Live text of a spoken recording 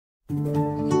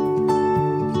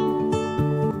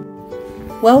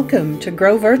Welcome to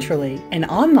Grow Virtually, an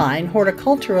online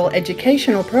horticultural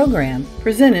educational program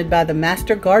presented by the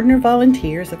Master Gardener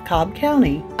Volunteers of Cobb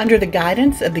County. Under the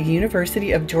guidance of the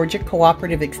University of Georgia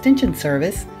Cooperative Extension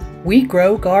Service, we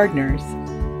grow gardeners.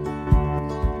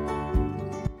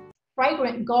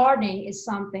 Fragrant gardening is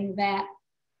something that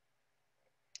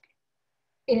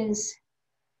is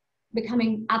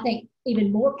becoming, I think,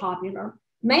 even more popular,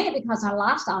 mainly because our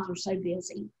lifestyles are so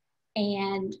busy.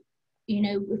 And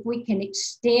if we can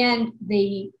extend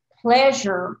the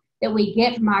pleasure that we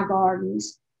get from our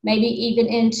gardens, maybe even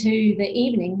into the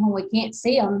evening when we can't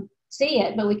see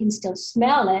it, but we can still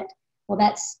smell it. Well,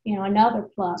 that's another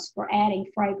plus for adding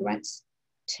fragrance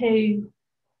to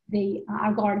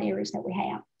our garden areas that we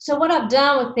have. So what I've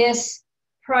done with this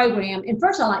program, and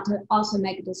first I'd like to also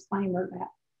make a disclaimer that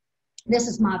this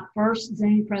is my first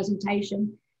Zoom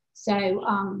presentation.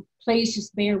 So please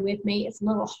just bear with me. It's a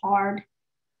little hard.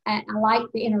 I like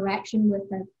the interaction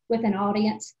with an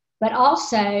audience, but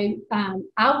also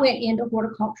I went into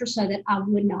horticulture so that I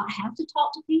would not have to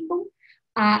talk to people.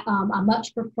 I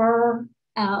much prefer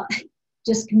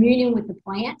just communing with the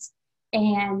plants.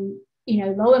 And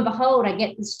lo and behold, I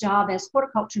get this job as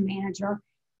horticulture manager,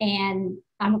 and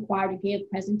I'm required to give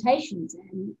presentations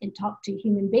and talk to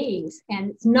human beings, and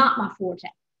it's not my forte.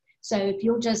 So if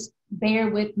you'll just bear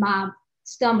with my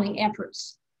stumbling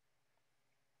efforts,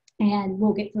 and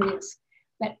we'll get through this.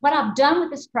 But what I've done with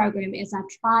this program is I've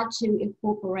tried to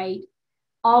incorporate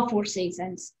all 4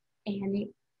 seasons and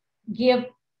give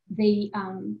the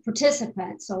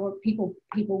participants or people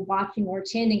watching or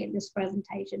attending at this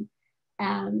presentation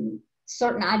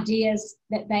certain ideas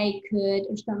that they could,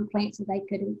 or certain plants that they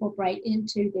could incorporate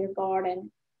into their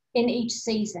garden in each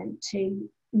season to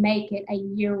make it a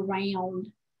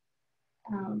year-round,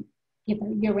 give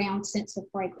a year-round sense of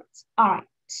fragrance. All right,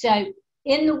 so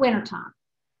in the wintertime,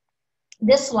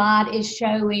 this slide is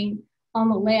showing on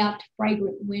the left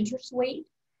fragrant winter sweet,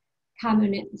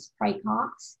 Chimonethus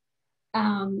praecox.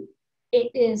 It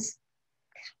is,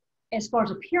 as far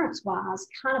as appearance-wise,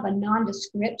 kind of a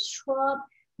nondescript shrub.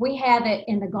 We have it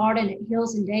in the garden at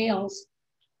Hills and Dales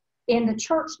in the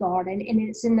church garden, and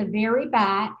it's in the very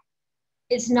back.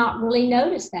 It's not really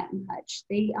noticed that much.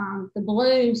 The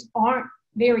blooms aren't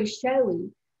very showy,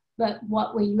 but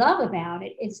what we love about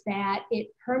it is that it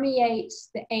permeates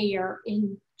the air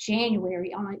in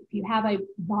January. If you have a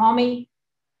balmy,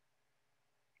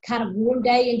 kind of warm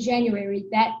day in January,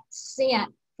 that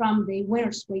scent from the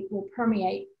winter sweet will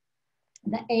permeate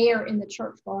the air in the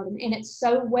church garden, and it's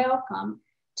so welcome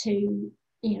to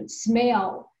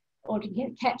smell or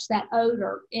to catch that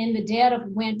odor in the dead of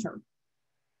winter.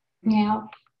 Now,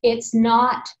 it's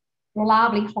not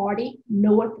reliably hardy,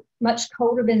 nor much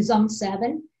colder than Zone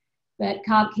 7, but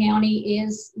Cobb County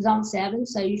is Zone 7,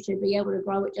 so you should be able to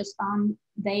grow it just fine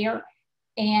there.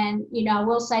 And I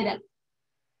will say that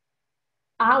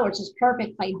ours is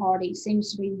perfectly hardy,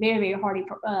 seems to be very, very hardy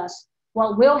for us.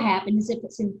 What will happen is if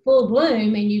it's in full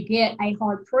bloom and you get a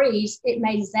hard freeze, it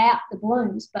may zap the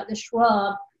blooms, but the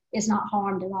shrub is not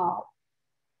harmed at all.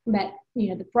 But,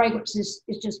 the fragrance is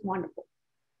just wonderful.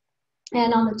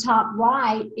 And on the top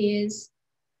right is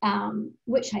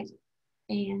witch hazel.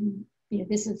 And,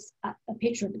 this is a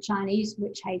picture of the Chinese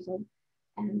witch hazel.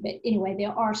 But anyway,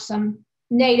 there are some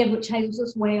native witch hazels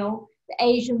as well. The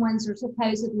Asian ones are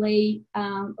supposedly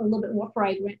a little bit more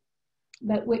fragrant.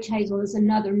 But witch hazel is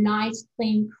another nice,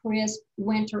 clean, crisp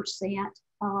winter scent.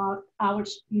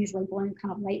 Ours usually bloom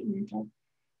kind of late winter.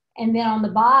 And then on the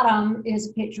bottom is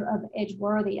a picture of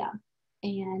Edgeworthia.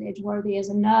 And Edgeworthia is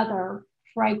another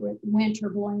fragrant winter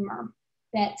bloomer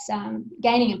that's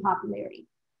gaining in popularity.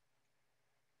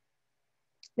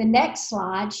 The next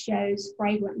slide shows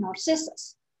fragrant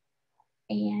narcissus.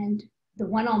 And the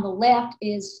one on the left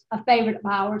is a favorite of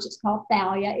ours. It's called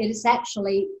Thalia. It is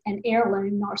actually an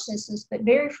heirloom narcissus, but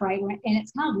very fragrant, and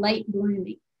it's kind of late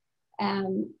blooming.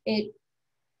 It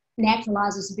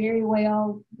naturalizes very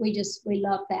well. We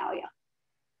love Thalia.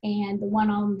 And the one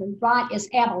on the right is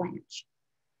Avalanche.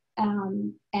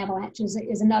 Avalanche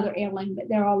is another heirloom, but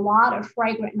there are a lot of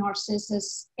fragrant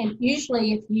narcissus. And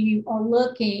usually if you are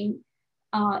looking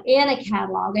in a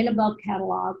catalog, in a bulk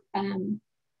catalog,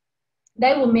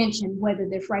 they will mention whether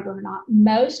they're fragrant or not.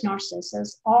 Most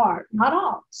narcissus are, not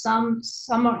all. Some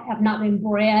have not been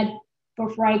bred for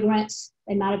fragrance.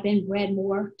 They might have been bred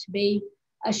more to be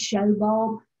a show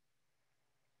bulb,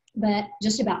 but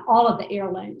just about all of the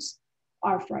heirlooms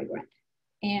are fragrant.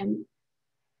 And,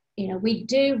 we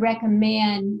do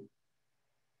recommend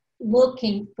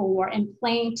looking for and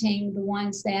planting the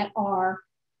ones that are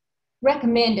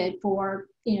recommended for,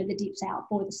 the Deep South,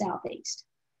 for the Southeast.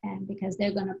 and because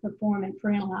they're going to perform and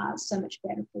fertilize so much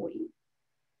better for you.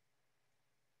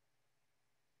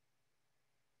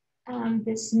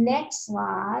 This next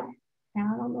slide,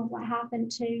 now I don't know what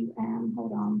happened to,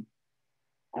 hold on.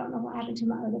 I don't know what happened to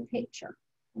my other picture.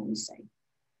 Let me see.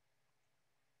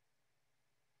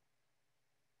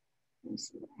 Let me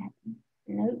see what happened.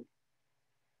 Nope.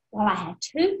 Well, I had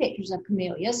two pictures of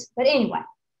camellias, but anyway,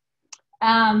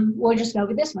 we'll just go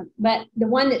with this one. But the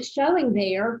one that's showing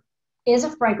there is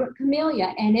a fragrant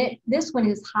camellia, and this one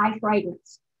is high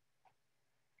fragrance.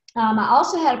 I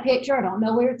also had a picture, I don't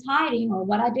know where it's hiding or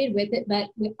what I did with it, but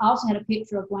we also had a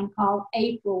picture of one called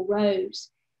April Rose.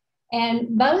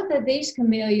 And both of these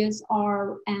camellias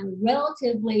are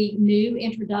relatively new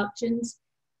introductions,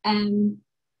 and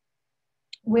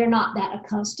we're not that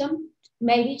accustomed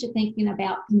maybe to thinking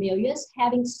about camellias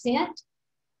having scent.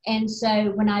 And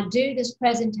so when I do this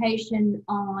presentation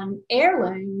on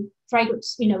heirloom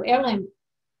fragrance, heirloom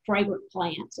fragrant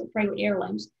plants or fragrant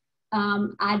heirlooms,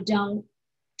 I don't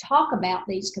talk about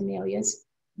these camellias,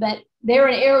 but they're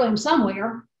an heirloom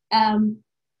somewhere,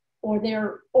 or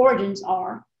their origins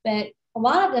are. But a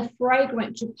lot of the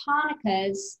fragrant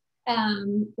japonicas,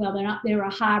 well, they're a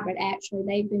hybrid actually.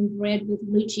 They've been bred with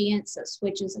luciensis,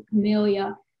 which is a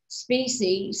camellia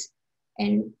species.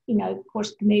 And, of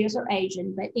course, camellias are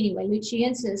Asian, but anyway,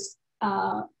 luciensis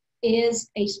is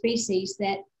a species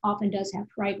that often does have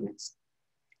fragrance.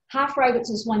 High fragrance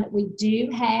is one that we do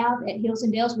have at Hills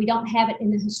and Dales. We don't have it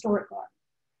in the historic garden.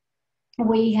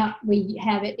 We have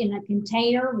it in a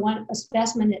container, a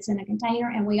specimen that's in a container,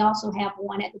 and we also have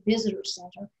one at the visitor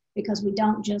center because we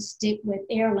don't just stick with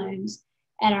heirlooms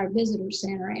at our visitor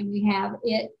center, and we have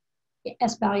it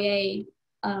espalier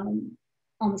on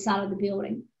the side of the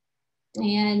building.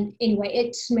 And anyway,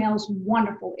 it smells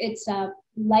wonderful. It's a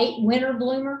late winter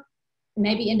bloomer,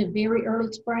 maybe into very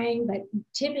early spring, but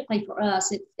typically for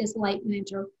us, it's late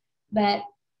winter. But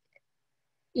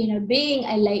being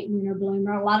a late winter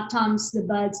bloomer, a lot of times the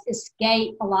buds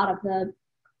escape a lot of the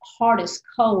hardest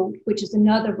cold, which is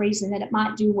another reason that it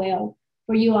might do well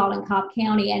for you all in Cobb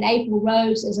County. And April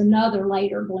Rose is another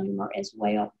later bloomer as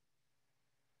well.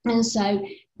 And so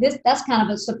that's kind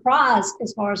of a surprise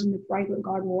as far as in the fragrant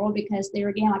garden world, because there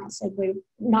again, like I said, we're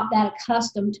not that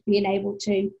accustomed to being able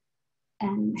to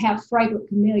have fragrant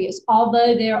camellias,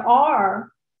 although there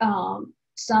are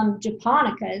some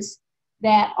japonicas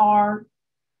that are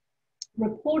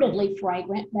reportedly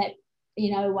fragrant, but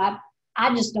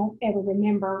I just don't ever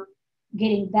remember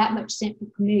getting that much scent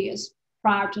from camellias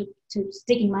prior to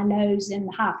sticking my nose in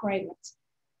the high fragrance.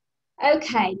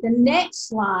 Okay, the next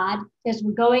slide, as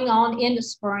we're going on into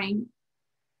spring,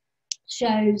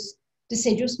 shows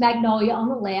deciduous magnolia on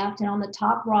the left, and on the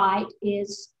top right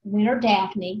is winter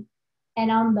daphne, and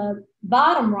on the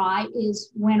bottom right is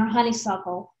winter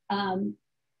honeysuckle,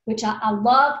 which I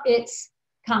love its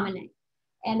common name.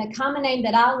 And the common name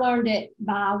that I learned it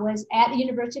by was at the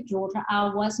University of Georgia.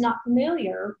 I was not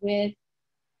familiar with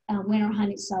winter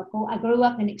honeysuckle. I grew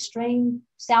up in extreme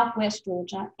southwest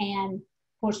Georgia, and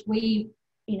of course we,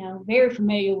 very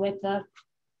familiar with the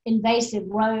invasive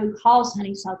rogue Hall's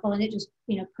honeysuckle, and it just,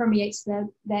 permeates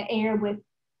the air with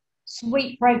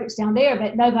sweet fragrance down there,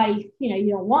 but nobody, you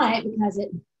don't want it because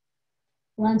it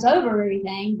runs over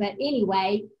everything. But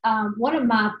anyway, one of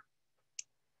my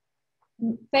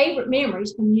favorite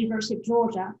memories from the University of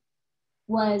Georgia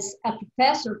was a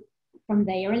professor from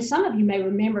there, and some of you may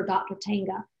remember Dr.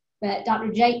 Tinga, but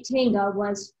Dr. Jake Tinga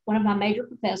was one of my major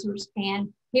professors,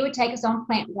 and he would take us on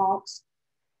plant walks.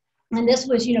 And this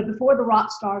was, before the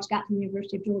rock stars got to the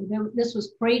University of Georgia. This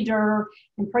was pre-Durr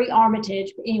and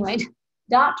pre-Armitage. But anyway,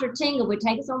 Dr. Tinga would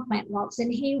take us on plant walks, and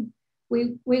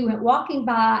we went walking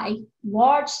by a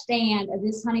large stand of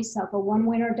this honeysuckle one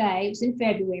winter day. It was in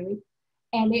February,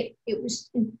 and it was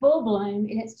in full bloom,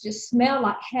 and it just smelled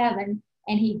like heaven.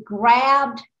 And he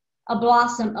grabbed a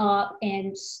blossom up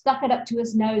and stuck it up to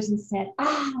his nose and said,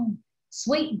 "Oh,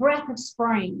 sweet breath of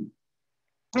spring."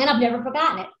 And I've never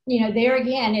forgotten it. There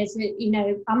again is,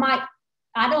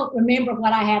 I don't remember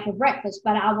what I had for breakfast,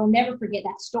 but I will never forget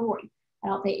that story. I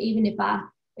don't think, even if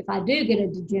I do get a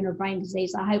degenerative brain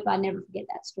disease, I hope I never forget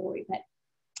that story. But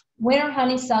winter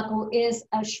honeysuckle is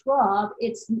a shrub.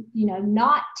 It's,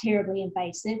 not terribly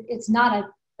invasive. It's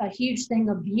not a huge thing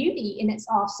of beauty in its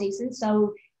off season.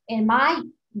 So in my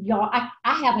yard,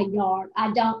 I have a yard.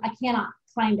 I cannot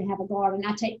claim to have a garden.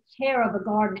 I take care of a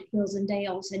garden at Hills and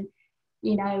Dales, and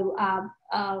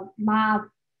my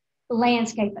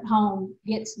landscape at home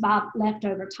gets by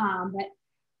leftover time, but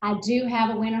I do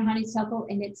have a winter honeysuckle,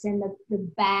 and it's in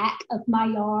the back of my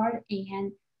yard,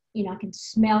 and I can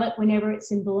smell it whenever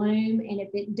it's in bloom. And if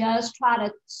it does try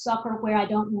to sucker where I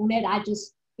don't want it, I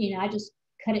just I just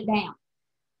cut it down.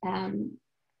 And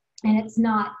it's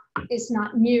not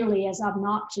nearly as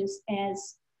obnoxious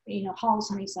as, Hall's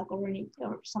honeysuckle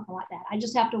or something like that. I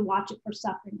just have to watch it for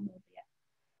suffering a little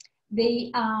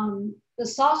bit. The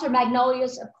saucer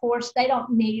magnolias, of course, they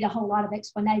don't need a whole lot of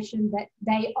explanation, but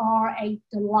they are a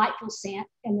delightful scent,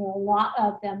 and there are a lot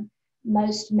of them.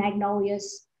 Most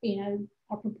magnolias,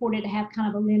 are purported to have kind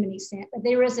of a lemony scent, but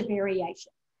there is a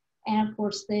variation. And of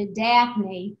course, the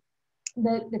Daphne,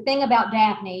 the thing about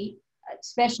Daphne,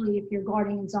 especially if you're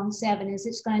gardening in zone 7, is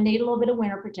it's going to need a little bit of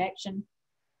winter protection.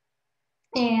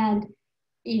 And,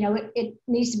 it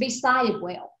needs to be sited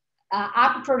well.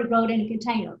 I prefer to grow it in a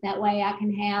container. That way I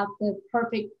can have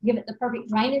give it the perfect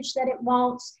drainage that it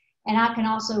wants. And I can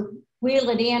also wheel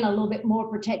it in a little bit more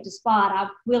protected spot. I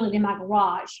wheel it in my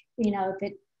garage, if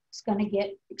it's going to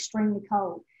get extremely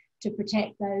cold, to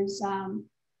protect those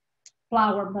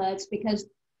flower buds, because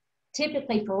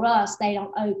typically for us, they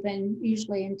don't open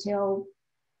usually until,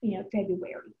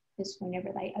 February is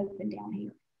whenever they open down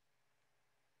here.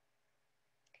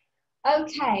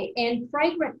 Okay, and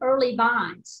fragrant early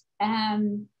vines.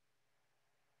 On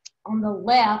the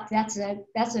left, that's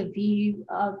a view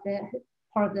of the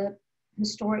part of the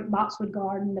historic Boxwood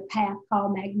Garden, the path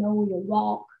called Magnolia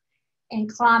Walk.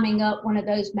 And climbing up one of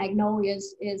those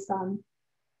magnolias is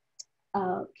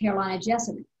Carolina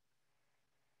jessamine,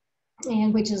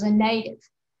 and which is a native.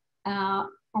 On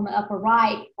the upper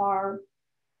right are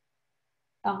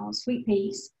sweet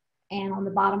peas, and on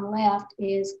the bottom left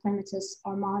is Clematis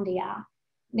armandii.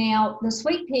 Now, the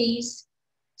sweet peas,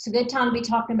 it's a good time to be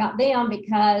talking about them,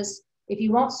 because if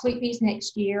you want sweet peas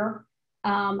next year,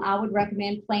 I would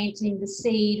recommend planting the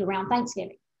seed around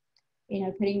Thanksgiving.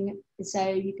 So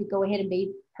you could go ahead and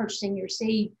be purchasing your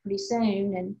seed pretty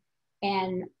soon,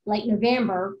 and late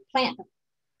November, plant them.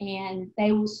 And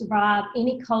they will survive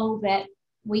any cold that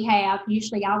we have.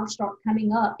 Usually ours start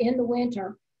coming up in the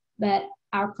winter, but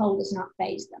our cold does not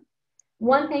faze them.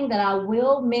 One thing that I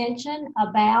will mention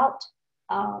about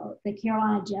the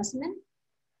Carolina jessamine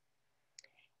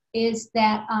is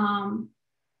that,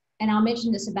 and I'll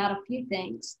mention this about a few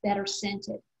things that are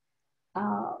scented.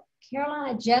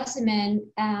 Carolina jessamine,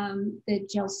 the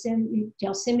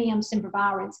Gelsemium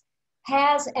sempervirens,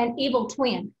 has an evil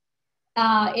twin.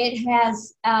 It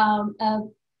has a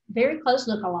very close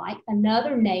look-alike,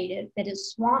 another native that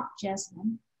is swamp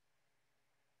jessamine,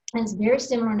 and it's very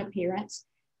similar in appearance,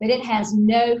 but it has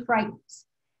no fragrance.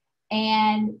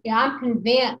 And I'm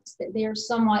convinced that they're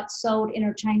somewhat sold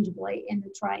interchangeably in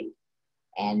the trade.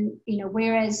 And,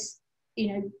 whereas,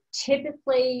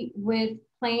 typically with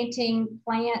planting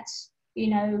plants,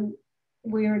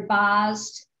 we're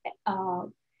advised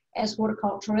as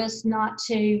horticulturists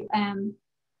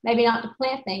maybe not to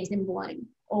plant things in bloom,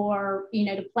 or,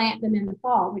 to plant them in the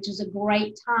fall, which is a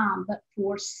great time. But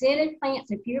for scented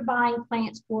plants, if you're buying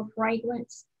plants for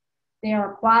fragrance, there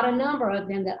are quite a number of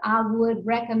them that I would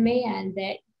recommend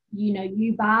that,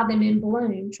 you buy them in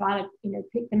bloom. Try to,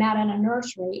 pick them out in a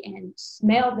nursery and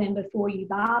smell them before you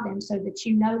buy them, so that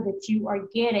you know that you are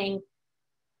getting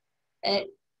a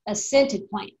scented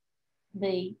plant.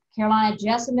 The Carolina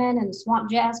jessamine and the swamp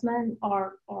jasmine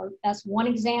that's one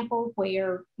example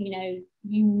where,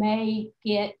 you may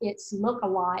get its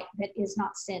look-alike that is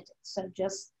not scented. So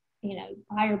just,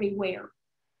 buyer beware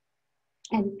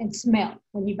and smell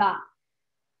when you buy.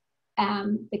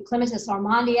 The Clematis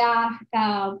armandii,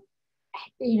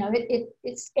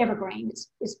 it's evergreen.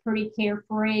 It's pretty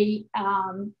carefree.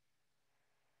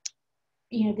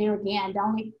 There again,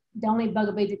 the only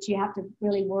bugaboo that you have to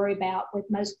really worry about with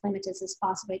most clematis is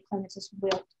possibly clematis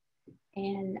wilt.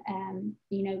 And,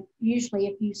 usually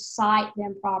if you site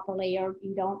them properly, or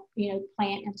you don't,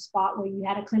 plant in a spot where you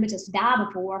had a clematis die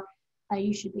before,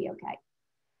 you should be okay.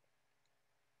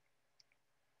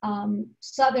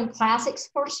 Southern classics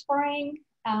for spring.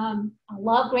 I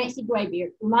love Grancy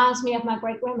Graybeard. Reminds me of my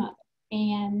great grandmother,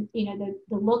 and the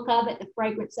look of it, the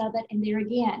fragrance of it. And there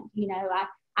again,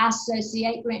 I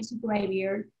associate Grancy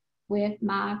Graybeard with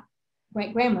my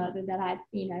great grandmother that I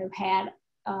had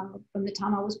from the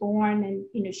time I was born,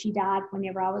 and she died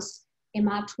whenever I was in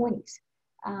my 20s,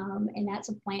 and that's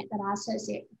a plant that I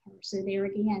associate with her. So there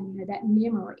again, that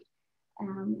memory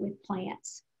with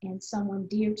plants and someone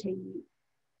dear to you.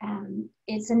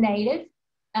 It's a native.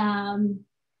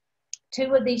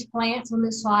 Two of these plants on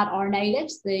this slide are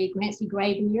natives, the Grancy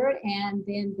Graybeard and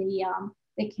then the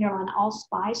Carolina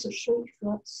Allspice,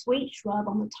 or sweet shrub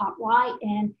on the top right.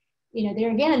 And,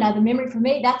 there again, another memory for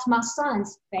me, that's my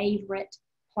son's favorite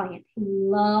plant. He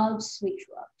loves sweet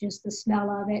shrub, just the smell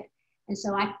of it. And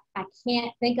so I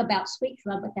can't think about sweet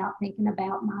shrub without thinking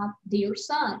about my dear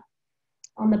son.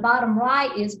 On the bottom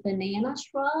right is banana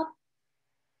shrub.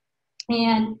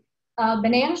 And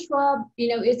banana shrub,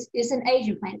 it's an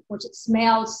Asian plant. Of course, it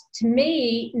smells, to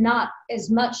me, not as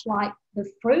much like the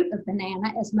fruit of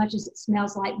banana as much as it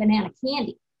smells like banana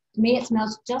candy. To me, it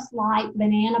smells just like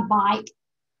banana bite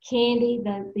candy,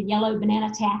 the yellow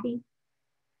banana taffy.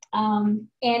 And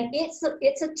it's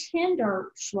a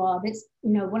tender shrub. It's,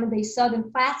 one of these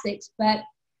southern classics. But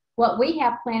what we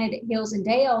have planted at Hills and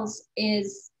Dales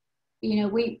is,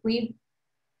 we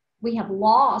have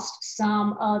lost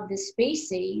some of the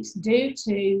species due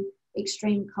to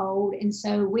extreme cold. And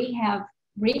so we have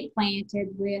replanted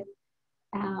with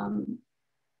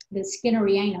the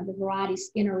Skinneriana, the variety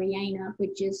Skinneriana,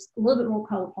 which is a little bit more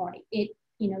cold hardy. It,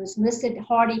 is listed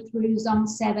hardy through zone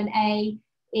 7A.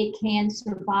 It can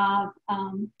survive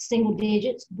single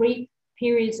digits, brief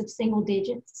periods of single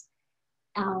digits,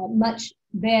 much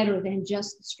better than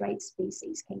just the straight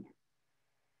species can.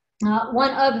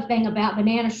 One other thing about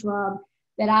banana shrub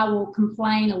that I will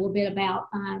complain a little bit about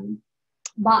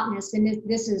botanists, and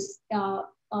this is a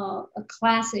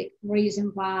classic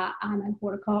reason why I'm a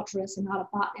horticulturist and not a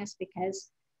botanist,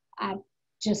 because I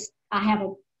have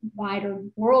a wider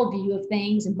worldview of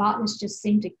things, and botanists just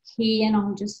seem to key in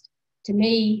on just, to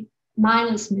me,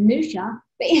 mindless minutia.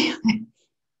 But anyway,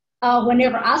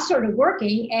 whenever I started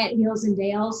working at Hills and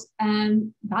Dales,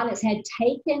 botanists had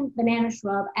taken banana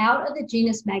shrub out of the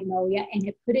genus Magnolia and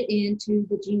had put it into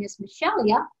the genus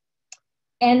Michelia,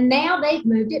 and now they've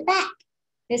moved it back.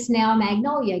 It's now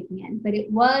Magnolia again, but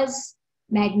it was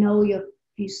Magnolia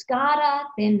fuscata,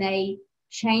 then they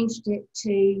changed it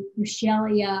to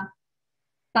Michelia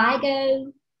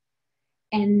figo,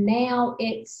 and now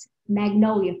it's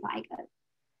Magnolia figo.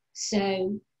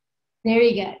 So there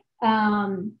you go.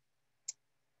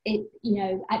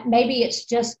 Maybe it's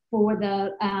just for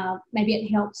the, maybe it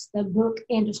helps the book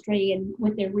industry and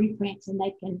with their reprints, and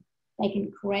they can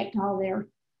correct all their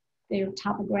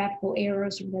typographical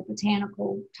errors or their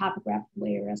botanical typographical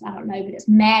errors. I don't know, but it's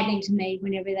maddening to me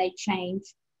whenever they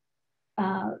change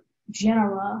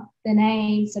genera, the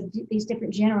names of these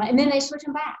different genera, and then they switch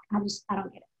them back. I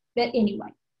don't get it. But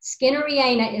anyway,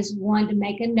 Skinneriana is one to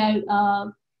make a note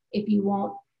of if you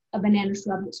want a banana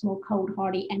shrub that's more cold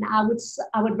hardy. And I would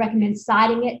recommend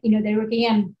siding it. There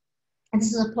again, and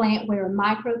this is a plant where a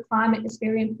microclimate is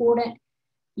very important.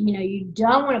 You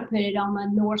don't want to put it on the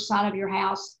north side of your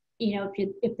house.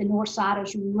 If the north side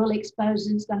is really exposed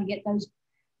and it's going to get those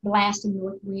blasting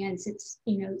north winds, it's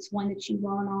one that you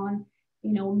want on,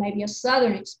 maybe a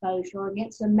southern exposure, or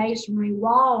against a masonry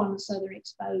wall on a southern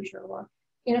exposure, or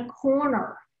in a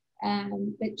corner.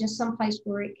 But just someplace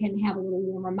where it can have a little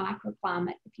warmer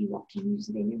microclimate if you want to use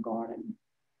it in your garden.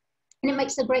 And it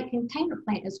makes a great container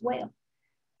plant as well.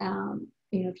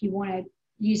 If you want to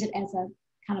use it as a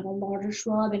kind of a larger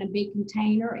shrub in a big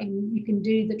container, and you can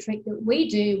do the trick that we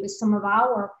do with some of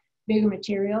our bigger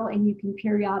material, and you can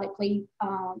periodically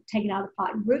take it out of the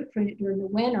pot and root prune it during the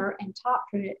winter and top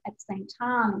prune it at the same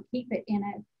time and keep it in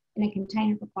a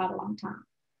container for quite a long time.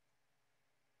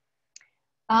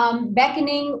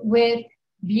 Beckoning with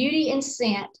beauty and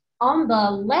scent. On the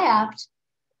left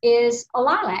is a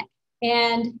lilac,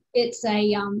 and it's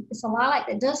a lilac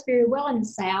that does very well in the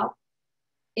South.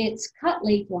 It's cut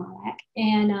leaf lilac,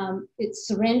 and it's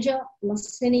Syringa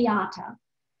laciniata.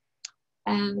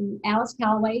 Alice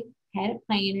Calloway had it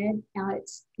planted.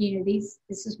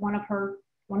 This is one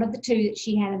of the two that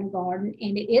she had in the garden,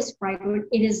 and it is fragrant.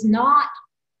 It is not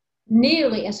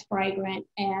nearly as fragrant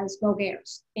as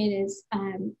vulgaris. It is,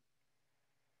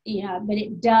 but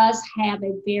it does have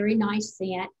a very nice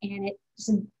scent, and it's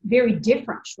a very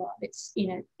different shrub. It's,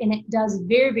 and it does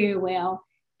very, very well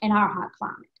in our hot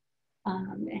climate.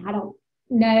 And I don't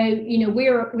know,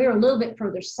 we're a little bit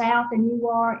further south than you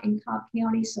are in Cobb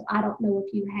County, so I don't know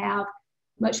if you have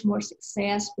much more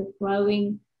success with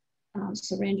growing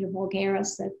Syringa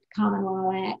vulgaris, the common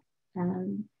lilac,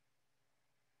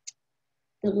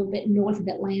 a little bit north of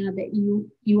Atlanta that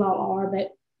you all are,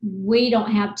 but we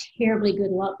don't have terribly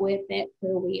good luck with it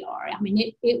where we are. I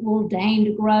mean, it will deign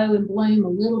to grow and bloom a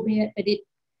little bit, but it,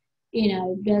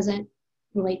 doesn't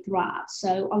really thrive.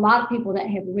 So a lot of people that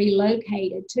have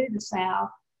relocated to the South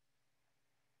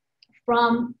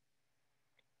from,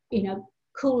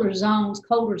 colder zones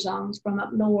from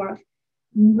up north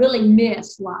really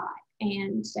miss lilac.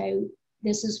 And so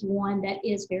this is one that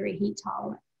is very heat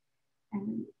tolerant,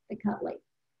 the cut leaf.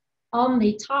 On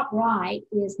the top right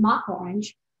is mock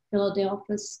orange,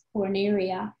 Philadelphus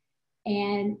coronaria,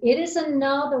 and it is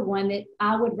another one that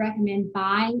I would recommend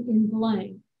buying in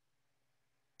bloom.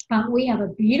 We have a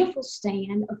beautiful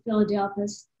stand of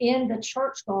Philadelphus in the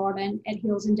church garden at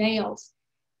Hills and Dales,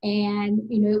 And,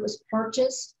 it was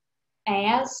purchased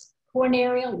as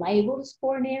Corneria, labeled as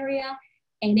Corneria,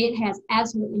 and it has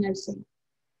absolutely no scent.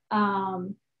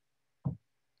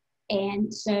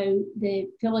 And so the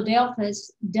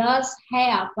Philadelphus does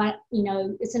have, but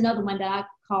it's another one that I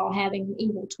call having an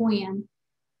evil twin.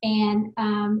 And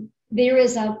there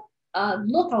is a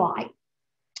lookalike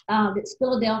that's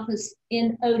Philadelphus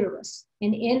inodorus.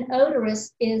 And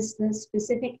inodorus is the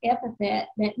specific epithet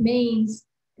that means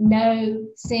no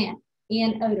scent.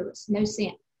 Inodorus, no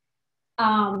scent.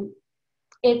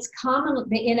 It's common,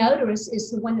 the inodorus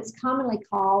is the one that's commonly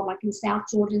called, like in South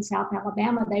Georgia and South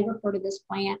Alabama, they refer to this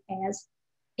plant as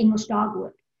English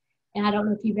dogwood. And I don't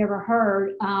know if you've ever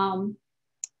heard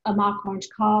a mock orange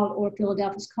called or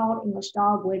Philadelphus called English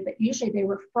dogwood, but usually they're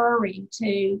referring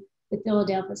to the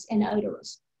Philadelphus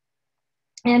inodorus.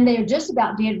 And they're just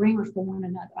about dead ringers for one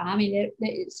another. I mean,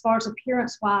 as far as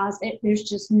appearance-wise, there's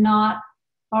just not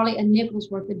hardly a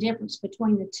nickel's worth of difference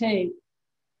between the two.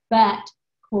 But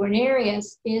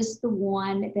Cornerius is the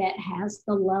one that has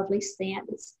the lovely scent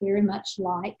that's very much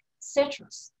like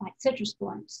citrus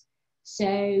blooms.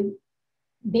 So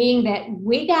being that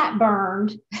we got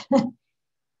burned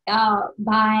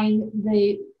buying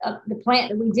the plant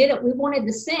that we did, we wanted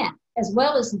the scent as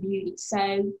well as the beauty.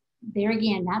 So there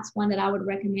again, that's one that I would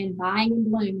recommend buying in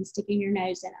bloom and sticking your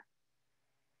nose in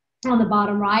it. On the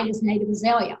bottom right is native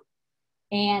azalea.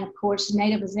 And of course,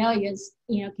 native azaleas,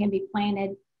 can be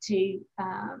planted to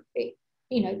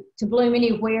bloom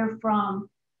anywhere from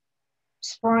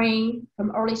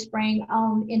early spring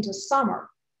on into summer,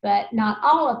 but not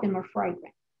all of them are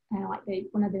fragrant. Like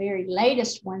one of the very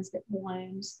latest ones that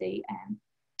blooms, the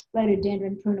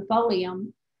rhododendron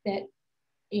prunifolium, that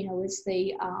is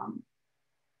the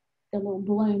little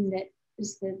bloom that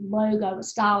is the logo, a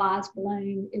stylized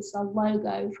bloom. It's a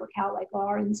logo for Callaway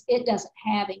Gardens. It doesn't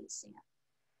have any scent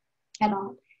at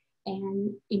all.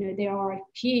 And, there are a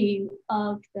few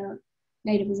of the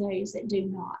native azaleas that do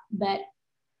not, but,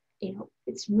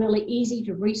 it's really easy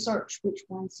to research which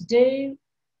ones do.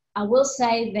 I will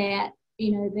say that,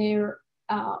 there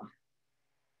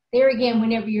again,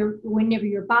 whenever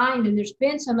you're buying them, there's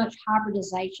been so much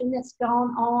hybridization that's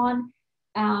gone on.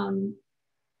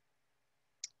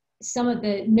 Some of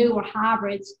the newer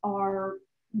hybrids are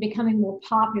becoming more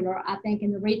popular, I think,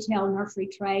 in the retail nursery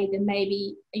trade than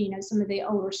maybe, some of the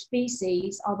older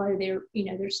species, although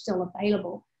they're still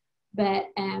available. But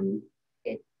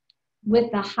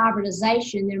with the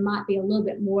hybridization, there might be a little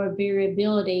bit more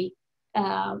variability,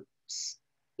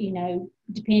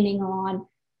 depending on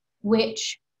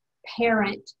which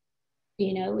parent,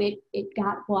 it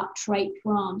got what trait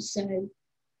from. So,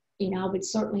 I would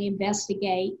certainly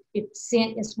investigate if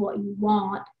scent is what you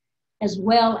want, as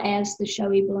well as the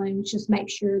showy blooms. Just make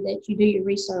sure that you do your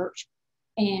research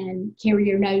and carry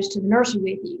your nose to the nursery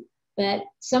with you. But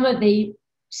some of the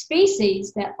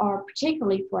species that are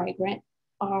particularly fragrant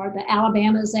are the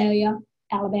Alabama azalea,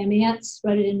 Alabamense,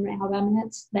 rhododendron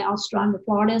Alabamense, the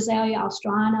Florida azalea,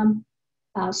 Australianum.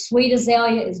 Sweet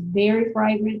azalea is very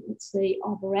fragrant. It's the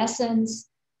arborescens.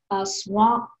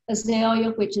 Swamp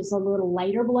azalea, which is a little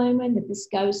later blooming, the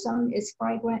viscosum is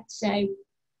fragrant. So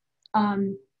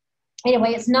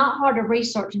anyway, it's not hard to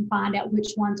research and find out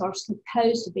which ones are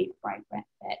supposed to be fragrant.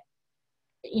 But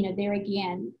there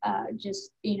again,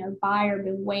 just buyer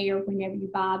beware whenever you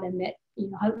buy them, that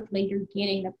hopefully you're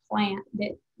getting the plant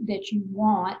that you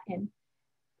want. And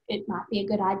it might be a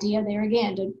good idea there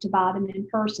again to buy them in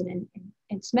person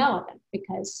and smell them,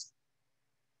 because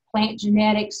plant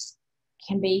genetics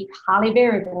can be highly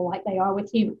variable like they are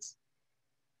with humans.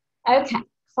 Okay,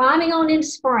 climbing on into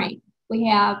spring, we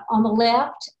have on the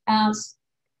left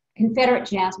Confederate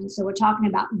jasmine. So we're talking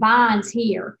about vines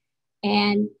here.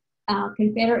 And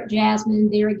Confederate jasmine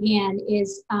there again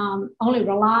is only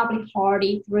reliably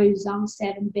hardy through zone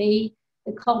 7B.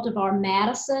 The cultivar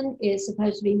Madison is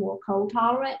supposed to be more cold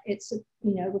tolerant. It's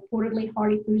reportedly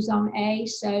hardy through zone A.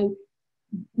 So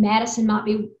Madison might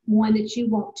be one that you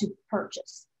want to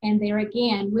purchase. And there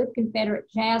again, with Confederate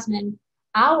jasmine,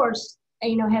 ours,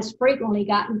 has frequently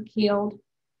gotten killed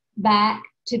back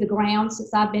to the ground.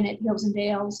 Since I've been at Hills and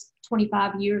Dales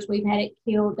 25 years, we've had it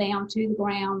killed down to the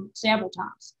ground several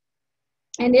times.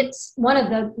 And it's one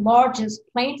of the largest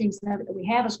plantings of it that we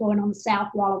have is growing on the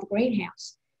south wall of the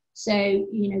greenhouse. So,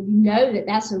 that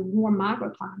that's a warm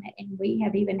microclimate, and we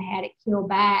have even had it kill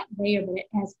back there, but it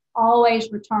has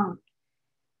always returned.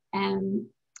 And,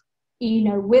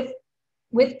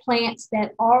 with plants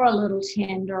that are a little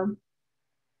tender,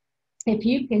 if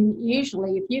you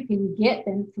can get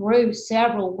them through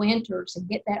several winters and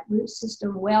get that root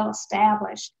system well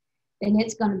established, then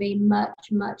it's going to be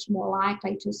much, much more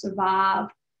likely to survive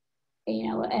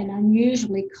an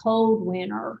unusually cold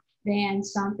winter than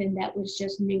something that was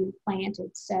just newly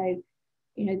planted. So,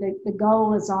 the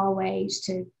goal is always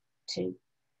to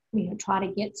try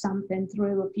to get something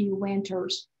through a few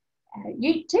winters.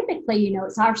 You typically,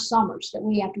 it's our summers that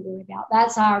we have to worry about.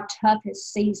 That's our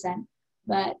toughest season.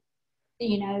 But,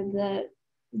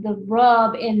 the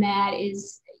rub in that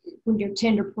is with your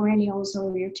tender perennials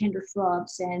or your tender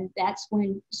shrubs. And that's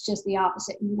when it's just the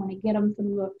opposite. You want to get them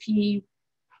through a few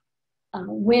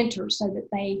winters so that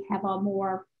they have a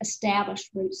more established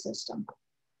root system.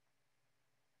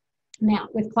 Now,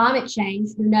 with climate change,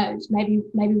 who knows? Maybe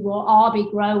we'll all be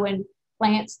growing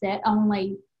plants that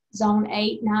only zone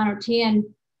 8, 9, or 10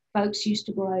 folks used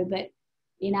to grow. But,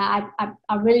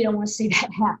 I really don't want to see that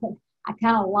happen. I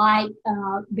kind of like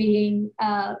being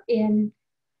in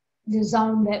the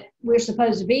zone that we're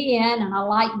supposed to be in, and I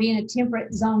like being a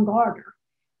temperate zone gardener.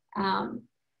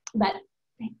 But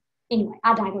anyway,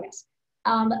 I digress.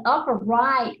 The upper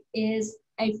right is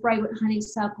a fragrant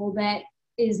honeysuckle that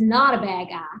is not a bad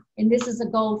guy. And this is a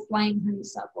gold flame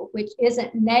honeysuckle, which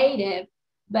isn't native,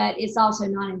 but it's also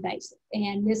non-invasive.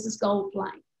 And this is gold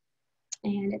flame.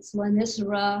 And it's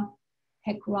Lonicera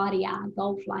hecrotii.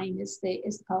 Gold flame is the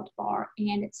cultivar.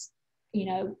 And it's,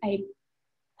 a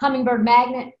hummingbird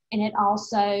magnet, and it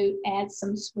also adds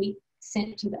some sweet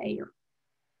scent to the air.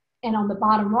 And on the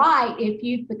bottom right, if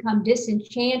you've become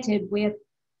disenchanted with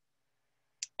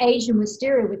Asian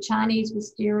wisteria, with Chinese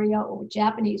wisteria or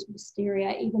Japanese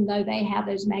wisteria, even though they have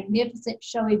those magnificent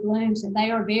showy blooms and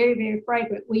they are very, very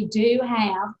fragrant, we do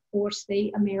have, of course,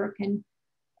 the American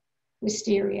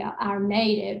wisteria, our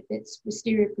native, it's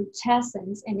Wisteria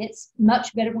frutescens, and it's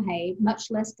much better behaved,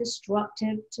 much less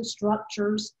destructive to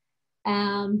structures.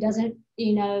 Doesn't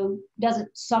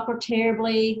sucker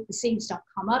terribly. The seeds don't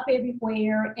come up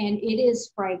everywhere, and it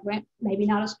is fragrant, maybe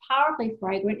not as powerfully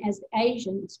fragrant as the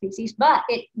Asian species, but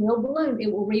it will bloom,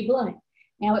 it will rebloom.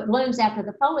 Now it blooms after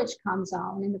the foliage comes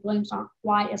on, and the blooms aren't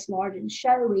quite as large and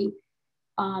showy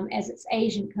as its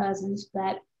Asian cousins,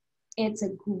 but it's a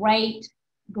great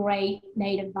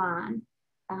native vine.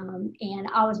 And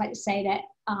I always like to say that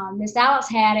Miss Alice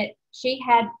had it. She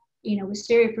had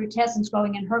Wisteria frutescens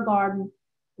growing in her garden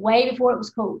way before it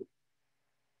was cool.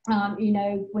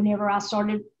 Whenever I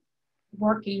started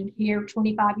working here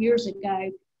 25 years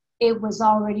ago, it was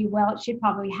already, she'd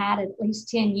probably had it at least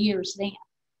 10 years then.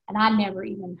 And I never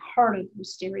even heard of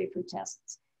Wisteria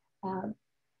frutescens.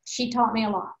 She taught me a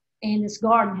lot, and this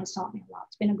garden has taught me a lot.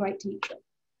 It's been a great teacher.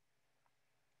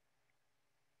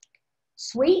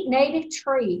 Sweet native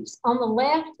trees. On the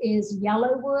left is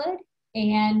yellowwood.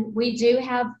 And we do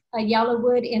have a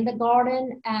yellowwood in the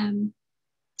garden.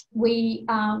 We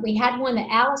had one that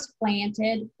Alice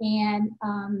planted, and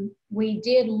we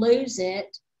did lose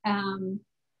it.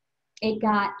 It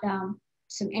got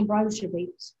some ambrosia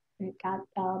beetles. It got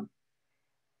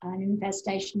an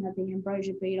infestation of the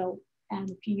ambrosia beetle a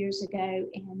few years ago,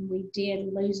 and we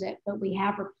did lose it, but we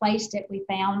have replaced it. We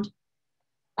found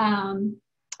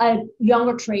a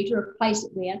younger tree to replace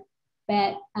it with.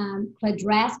 But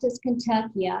Cladrastis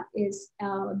kentuckia is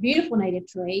a beautiful native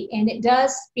tree, and it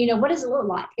does, what does it look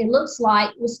like? It looks like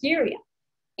wisteria,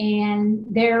 and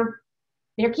they're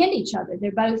kin to each other.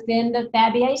 They're both in the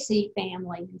Fabiaceae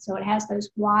family, and so it has those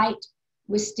white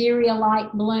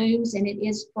wisteria-like blooms, and it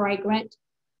is fragrant.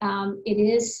 It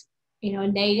is, a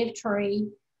native tree.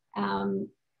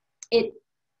 It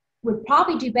would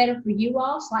probably do better for you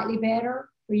all, slightly better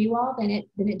for you all than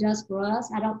it does for us.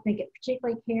 I don't think it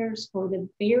particularly cares for the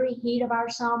very heat of our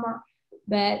summer,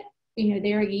 but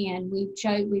there again, we've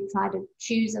tried to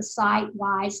choose a site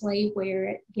wisely where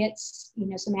it gets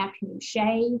some afternoon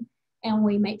shade, and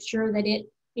we make sure that it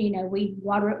we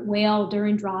water it well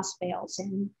during dry spells,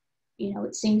 and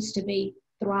it seems to be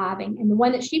thriving. And the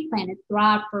one that she planted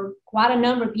thrived for quite a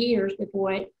number of years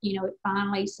before it it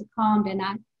finally succumbed. And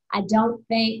I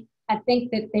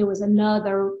think that there was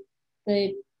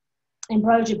the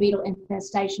ambrosia beetle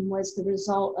infestation was the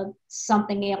result of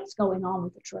something else going on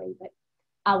with the tree, but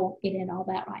I won't get into all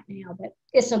that right now. But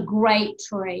it's a great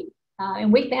tree,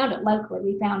 and we found it locally.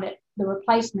 We found the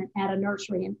replacement at a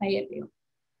nursery in Fayetteville,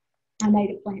 a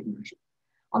native plant nursery.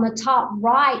 On the top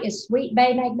right is sweet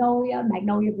bay magnolia,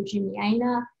 Magnolia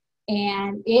virginiana,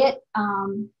 and it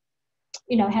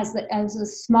has a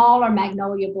smaller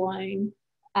magnolia bloom.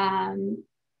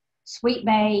 Sweet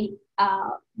bay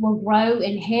will grow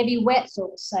in heavy wet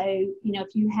soil. So,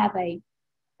 if you have a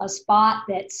spot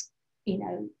that's,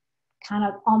 kind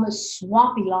of almost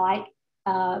swampy like,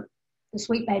 the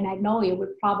sweet bay magnolia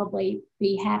would probably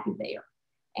be happy there.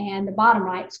 And the bottom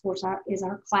right, of course, is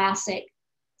our classic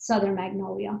southern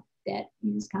magnolia that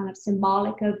is kind of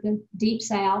symbolic of the deep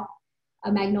south.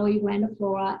 a Magnolia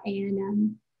grandiflora.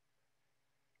 And,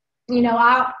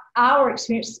 our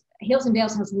experience, Hills and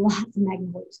Dales has lots of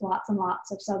magnolias, lots and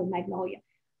lots of southern magnolia.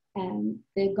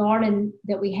 The garden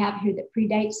that we have here that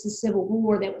predates the Civil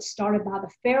War, that was started by the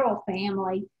Farrell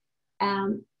family,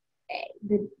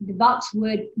 the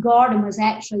boxwood garden was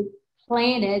actually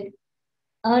planted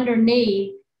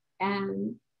underneath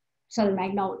southern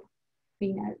magnolia,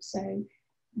 so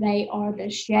they are the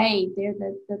shade. They're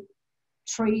the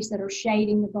trees that are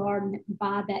shading the garden that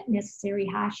provide that necessary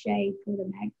high shade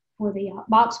for the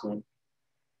boxwood.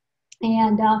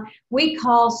 And we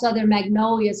call southern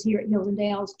magnolias here at Hills and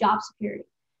Dales job security,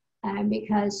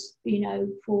 because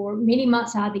for many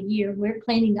months out of the year we're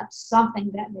cleaning up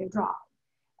something that they're dropping.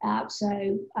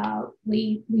 So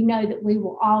we know that we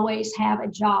will always have a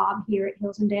job here at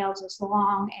Hills and Dales as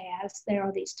long as there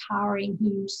are these towering,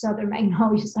 huge southern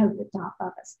magnolias over the top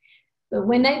of us. But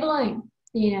when they bloom,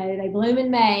 they bloom in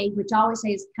May, which I always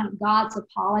say is kind of God's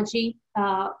apology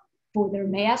for their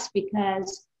mess,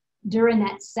 because during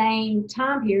that same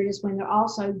time period is when they're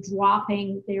also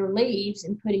dropping their leaves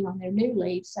and putting on their new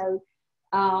leaves. So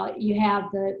you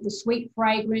have the sweet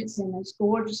fragrance and those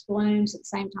gorgeous blooms at the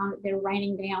same time that they're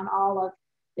raining down all of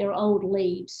their old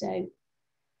leaves. So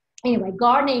anyway,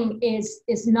 gardening is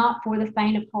not for the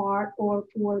faint of heart or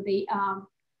for the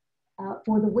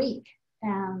weak.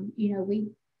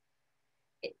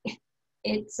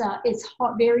 It's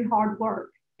very hard work,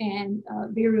 and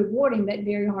very rewarding, but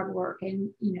very hard work.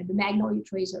 And the magnolia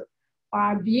trees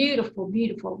are beautiful,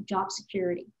 beautiful job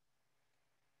security.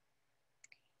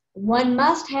 One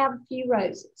must have a few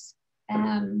roses.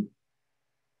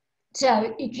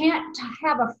 So you can't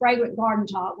have a fragrant garden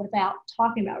talk without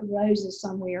talking about roses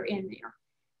somewhere in there.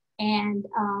 And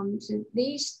so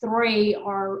these three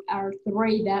are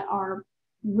three that are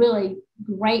really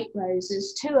great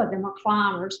roses. Two of them are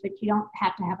climbers, but you don't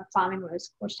have to have a climbing rose,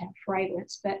 of course, to have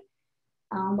fragrance. But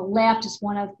on the left is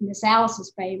one of Miss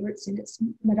Alice's favorites, and it's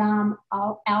Madame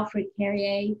Alfred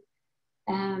Carrier.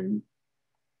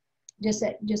 Just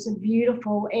a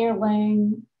beautiful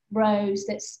heirloom rose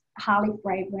that's highly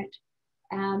fragrant.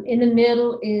 In the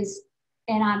middle is,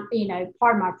 and I'm,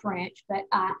 pardon my French, but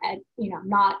I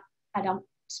don't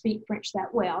speak French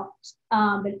that well,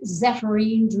 but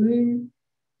Zéphirine Drune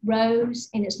rose,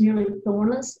 and it's nearly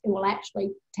thornless. It will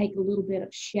actually take a little bit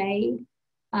of shade.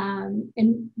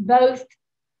 And both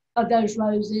of those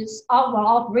roses,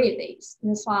 all three of these in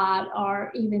the slide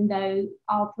are, even though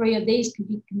all three of these could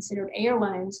be considered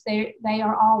heirlooms, they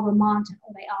are all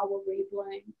remontable. They all will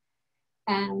rebloom.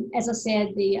 As I said,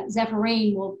 the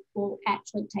Zéphirine will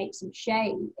actually take some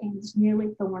shade and is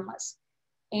nearly thornless.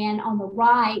 And on the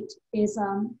right is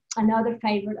another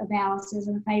favorite of Alice's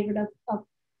and a favorite of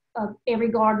every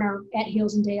gardener at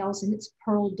Hills and Dales, and it's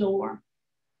Pearl d'Or.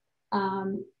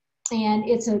 And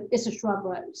it's a shrub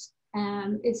rose.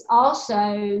 It's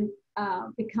also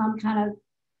become kind of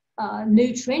a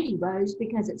new trendy rose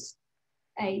because it's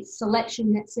a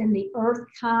selection that's in the earth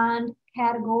kind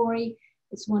category.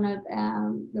 It's one of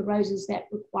the roses that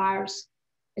requires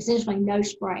essentially no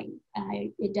spraying.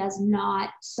 It does not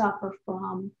suffer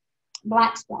from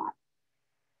black spot.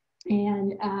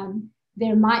 And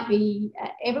there might be,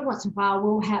 every once in a while,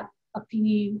 we'll have a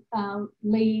few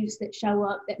leaves that show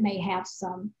up that may have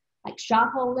some like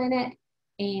shot hole in it.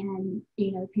 And,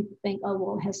 people think, oh,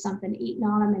 well, it has something eaten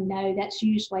on them. And no, that's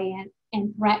usually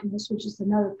anthracnose, which is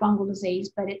another fungal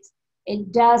disease, but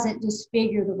it doesn't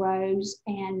disfigure the rose.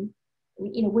 And,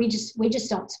 we just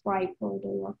don't spray Pearl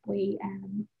d'Or. We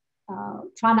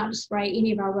try not to spray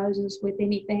any of our roses with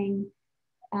anything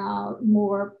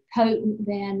more potent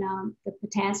than the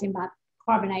potassium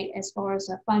bicarbonate as far as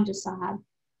a fungicide.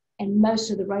 And most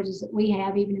of the roses that we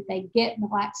have, even if they get in the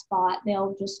black spot,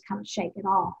 they'll just kind of shake it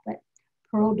off. But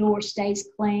Pearl d'Or stays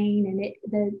clean, and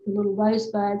the little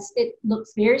rosebuds, it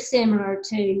looks very similar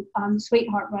to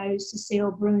Sweetheart Rose,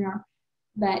 Cecile Brunner,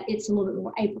 but it's a little bit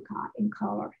more apricot in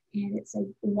color, and it's a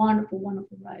wonderful,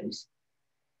 wonderful rose.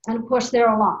 And of course, there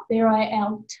are a lot. There are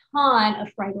a ton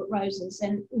of fragrant roses,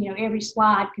 and every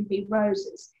slide could be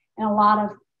roses, and a lot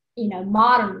of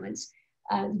modern ones.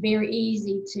 Very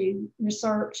easy to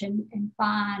research and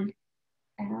find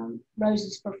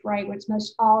roses for fragrance.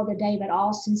 Most all of the David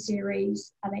Austin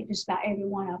series, I think just about every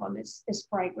one of them is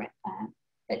fragrant.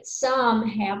 But some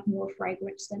have more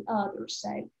fragrance than others.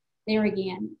 So there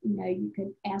again, you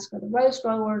could ask other rose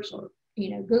growers, or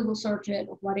Google search it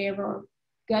or whatever, or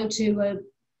go to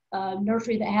a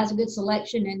nursery that has a good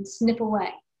selection and sniff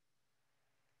away.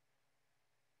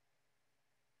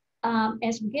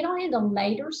 As we get on into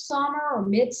later summer or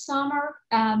midsummer,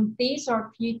 these are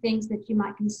a few things that you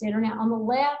might consider. Now, on the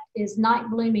left is night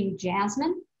blooming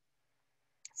jasmine.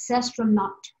 Cestrum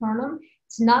nocturnum.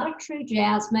 It's not a true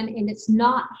jasmine, and it's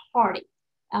not hardy.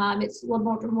 It's a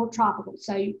little more tropical.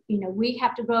 So, we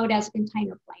have to grow it as a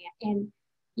container plant. And,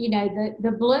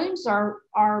 the blooms are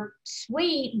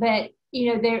sweet, but,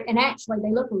 actually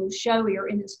they look a little showier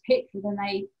in this picture than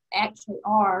they actually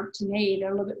are to me.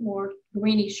 They're a little bit more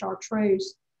greenish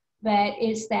chartreuse, but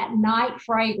it's that night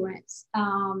fragrance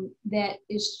that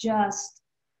is just,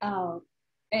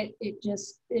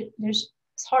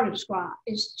 it's hard to describe.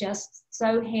 It's just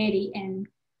so heady and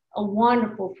a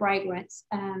wonderful fragrance.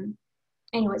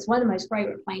 Anyway, it's one of the most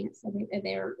fragrant plants that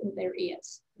there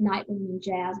is, night blooming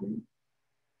jasmine.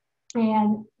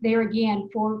 And there again,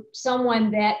 for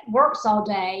someone that works all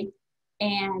day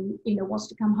and, wants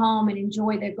to come home and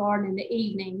enjoy their garden in the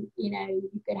evening,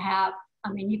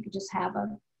 you could just have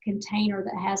a container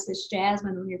that has this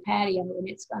jasmine on your patio, and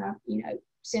it's going to,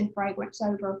 send fragrance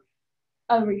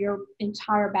over your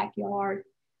entire backyard.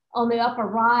 On the upper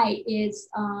right is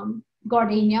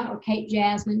gardenia or Cape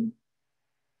jasmine.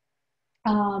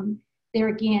 There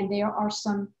again, there are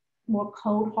some more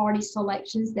cold hardy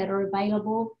selections that are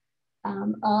available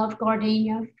of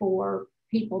gardenia for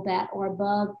people that are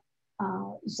above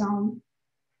zone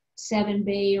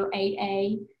 7B or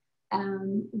 8A.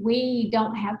 We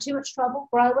don't have too much trouble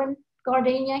growing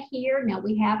gardenia here. Now,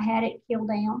 we have had it killed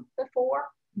down before,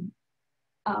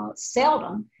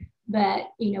 seldom, but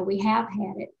we have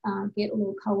had it get a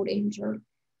little cold injured.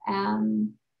 The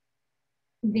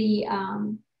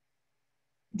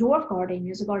dwarf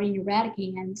gardenias, the gardenia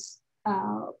radicans,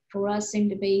 for us seem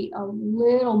to be a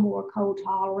little more cold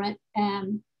tolerant,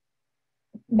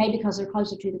 maybe because they're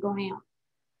closer to the ground.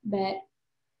 But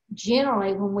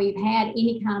generally, when we've had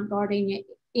any kind of gardenia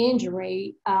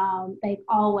injury, they've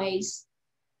always,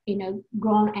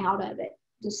 grown out of it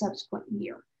the subsequent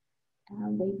year.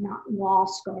 We've not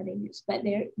lost gardenias, but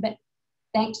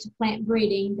thanks to plant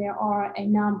breeding, there are a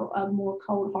number of more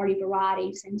cold hardy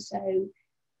varieties, and so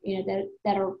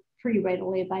that are pretty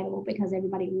readily available because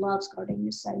everybody loves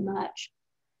gardenias so much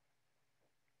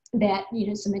that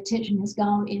some attention has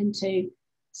gone into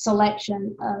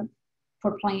selection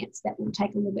for plants that will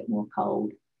take a little bit more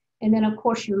cold. And then of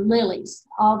course your lilies,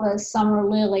 all the summer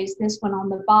lilies. This one on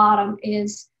the bottom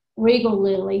is regal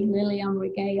lily, Lilium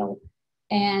regale,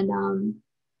 and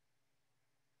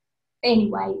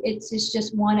anyway, it's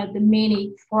just one of the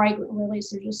many fragrant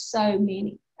lilies. There's just so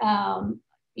many. A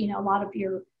lot of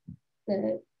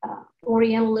the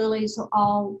oriental lilies are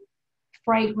all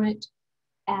fragrant.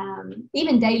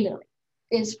 Even daylily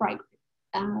is fragrant.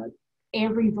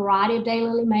 Every variety of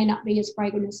daylily may not be as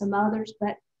fragrant as some others,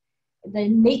 but the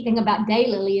neat thing about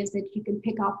daylily is that you can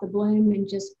pick off the bloom and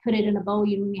just put it in a bowl.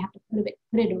 You don't even have to put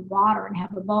it in water and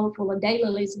have a bowl full of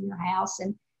daylilies in your house,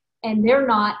 and they're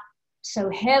not so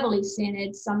heavily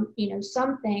scented. Some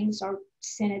things are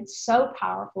scented so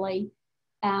powerfully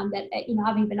that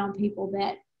I've even known people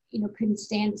that couldn't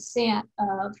stand the scent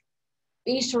of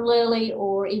Easter lily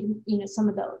or even some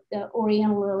of the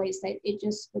oriental lilies. It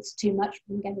just was too much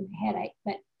for them, gave them a headache.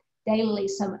 But daylily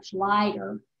is so much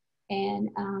lighter and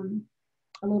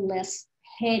a little less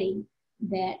heady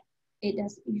that it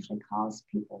doesn't usually cause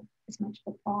people as much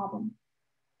of a problem.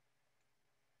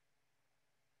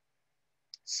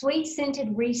 Sweet scented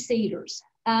reseeders.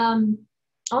 On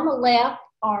the left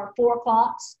are 4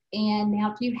 o'clocks, and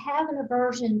now if you have an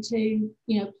aversion to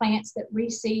plants that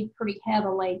reseed pretty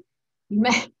heavily, you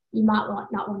might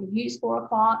not want to use 4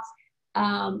 o'clocks.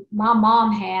 My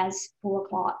mom has 4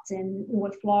 o'clocks in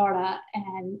North Florida,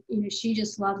 and she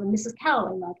just loved them. Mrs.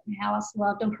 Calloway loved them. Alice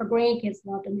loved them. Her grandkids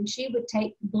loved them, and she would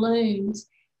take blooms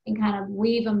and kind of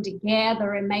weave them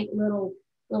together and make little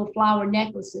flower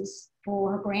necklaces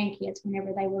for her grandkids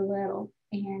whenever they were little.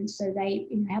 And so they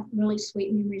have really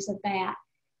sweet memories of that.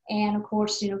 And of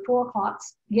course, 4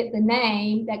 o'clocks get the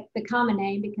name, the common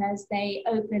name, because they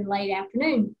open late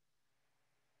afternoon.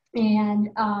 And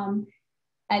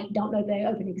I don't know if they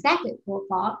open exactly at 4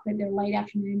 o'clock, but they're late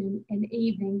afternoon and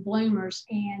evening bloomers.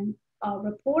 And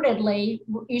reportedly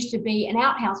used to be an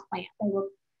outhouse plant. They were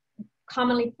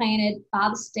commonly planted by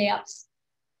the steps,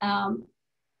 of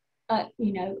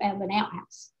an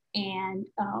outhouse, and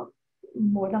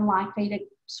more than likely to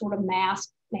sort of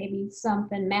mask maybe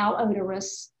something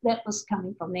malodorous that was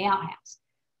coming from the outhouse.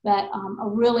 But a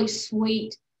really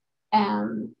sweet,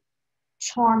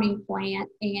 charming plant,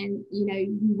 and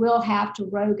you will have to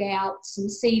rogue out some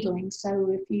seedlings.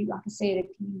 So if you, like I said, if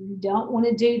you don't want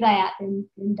to do that, then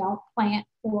don't plant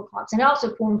 4 o'clocks. And it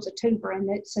also forms a tuber, and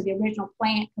so the original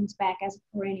plant comes back as a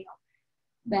perennial.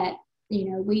 But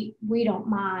we don't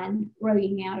mind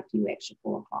roguing out a few extra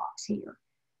 4 o'clocks here.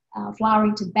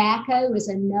 Flowering tobacco is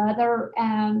another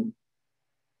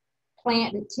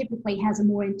plant that typically has a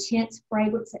more intense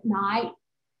fragrance at night.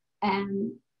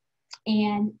 And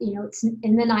it's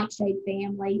in the nightshade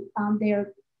family.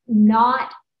 They're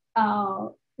not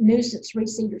nuisance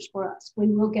reseeders for us. We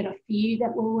will get a few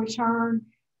that will return,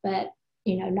 but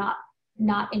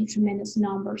not in tremendous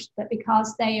numbers. But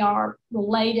because they are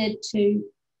related to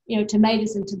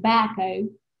tomatoes and tobacco,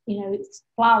 it's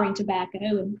flowering tobacco,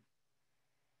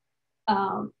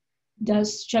 and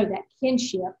does show that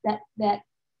kinship that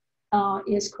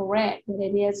is correct, that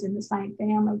it is in the same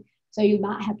family. So you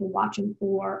might have to watch them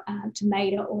for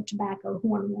tomato or tobacco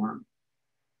hornworm.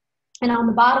 And on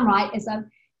the bottom right is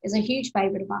a huge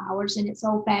favorite of ours, and it's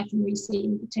old-fashioned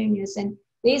reseeding petunias. And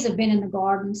these have been in the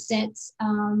garden since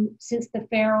the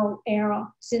Farrell era,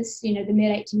 since the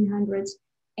mid-1800s.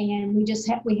 And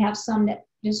we have some that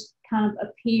just kind of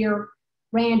appear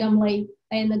randomly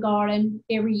in the garden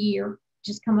every year,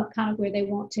 just come up kind of where they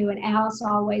want to. And Alice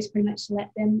always pretty much let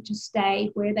them just stay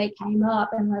where they came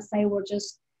up, unless they were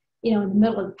just in the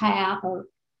middle of the path or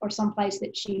someplace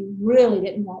that she really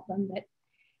didn't want them. But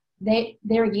they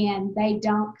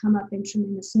don't come up in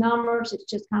tremendous numbers. It's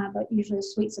just kind of usually a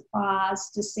sweet surprise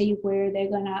to see where they're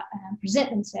going to present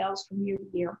themselves from year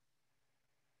to year.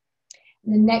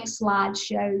 And the next slide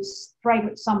shows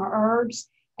fragrant summer herbs.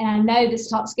 And I know this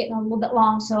talk's getting a little bit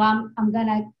long, so I'm going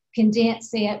to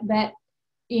condense it. But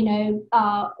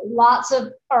lots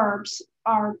of herbs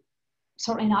are,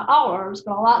 certainly not all herbs,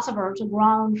 but lots of herbs are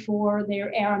grown for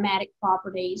their aromatic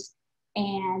properties.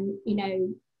 And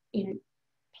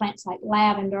plants like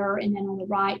lavender, and then on the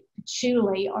right,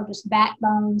 patchouli, are just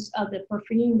backbones of the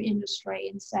perfume industry.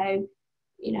 And so,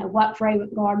 what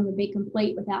fragrant garden would be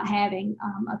complete without having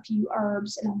a few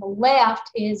herbs? And on the left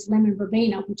is lemon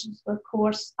verbena, which is, of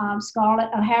course,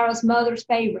 Scarlett O'Hara's mother's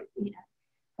favorite,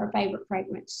 her favorite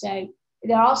fragrance. So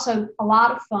they're also a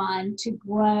lot of fun to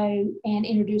grow and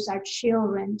introduce our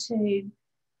children to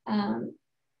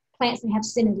plants that have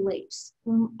scented leaves.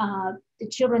 The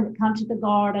children that come to the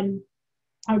garden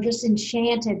are just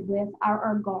enchanted with our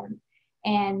herb garden,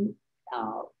 and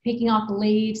picking off the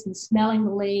leaves and smelling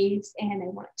the leaves, and they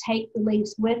want to take the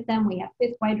leaves with them. We have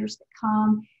fifth graders that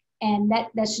come, and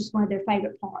that's just one of their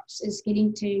favorite parts, is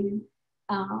getting to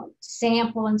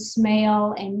sample and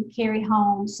smell and carry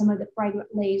home some of the fragrant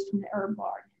leaves from the herb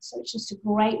garden. So it's just a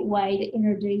great way to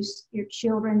introduce your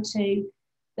children to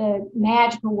the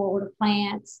magical world of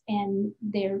plants and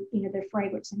their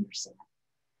fragrance and their scent.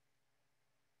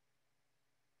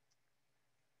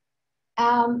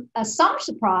 A summer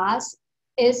surprise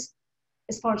is,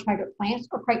 as far as fragrant plants,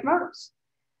 are crepe myrtles.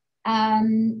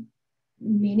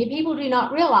 Many people do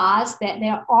not realize that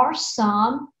there are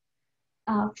some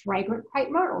fragrant crepe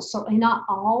myrtles. Certainly not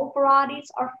all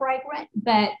varieties are fragrant,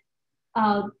 but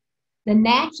the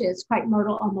Natchez crepe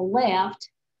myrtle on the left,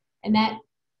 and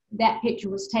that picture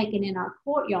was taken in our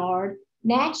courtyard.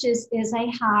 Natchez is a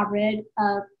hybrid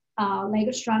of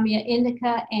Lagerstromia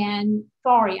indica and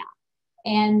Faria.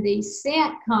 And the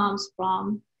scent comes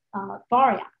from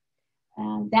Faria.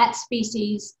 That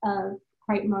species of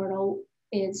crepe myrtle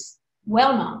is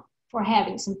well known for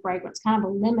having some fragrance, kind of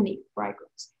a lemony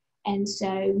fragrance. And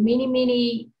so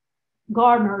many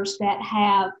gardeners that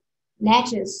have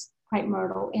Natchez crepe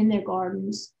myrtle in their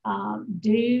gardens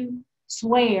do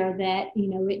swear that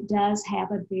it does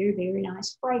have a very, very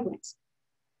nice fragrance.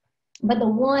 But the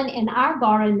one in our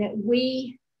garden that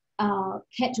we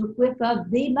catch a whiff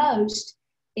of the most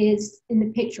is in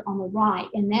the picture on the right,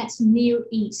 and that's Near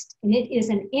East, and it is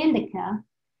an indica.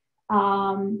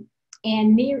 And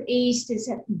Near East is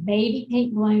a baby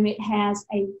pink bloom. It has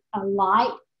a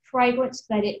light fragrance,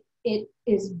 but it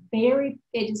is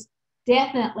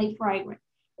definitely fragrant.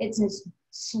 It's a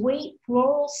sweet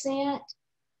floral scent.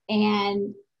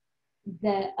 And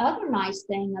the other nice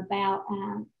thing about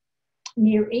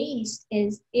Near East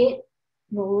is it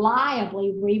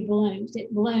reliably reblooms.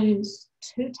 It blooms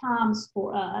 2 times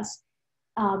for us,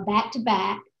 back to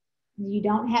back. You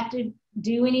don't have to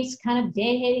do any kind of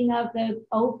deadheading of the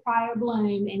old prior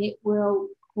bloom, and it will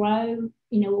grow,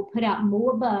 will put out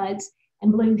more buds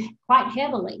and bloom quite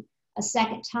heavily a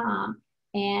second time.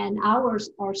 And ours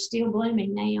are still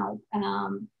blooming now,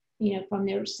 from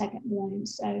their second bloom.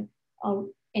 So,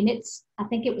 and I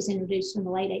think it was introduced in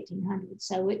the late 1800s.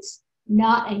 So it's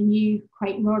not a new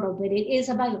crepe myrtle, but it is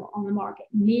available on the market,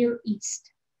 Near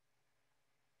East.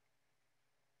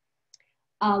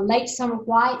 Late summer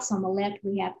whites. On the left,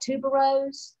 we have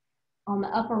tuberose. On the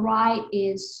upper right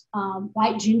is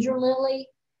white ginger lily,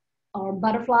 or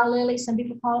butterfly lily, some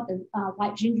people call it.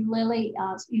 White ginger lily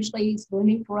usually is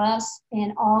blooming for us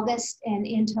in August and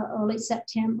into early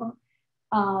September.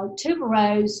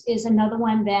 Tuberose is another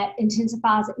one that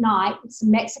intensifies at night. It's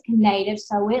Mexican native,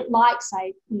 so it likes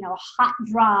a hot,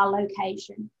 dry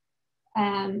location.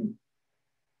 And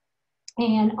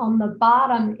on the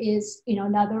bottom is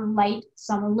another late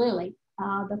summer lily,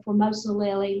 the Formosa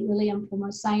lily, Lilium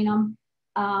formosanum.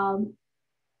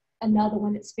 Another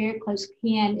one that's very close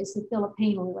kin is the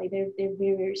Philippine lily. They're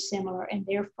very, very similar, and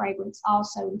their fragrance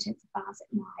also intensifies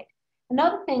at night.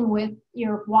 Another thing with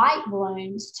your white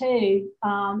blooms too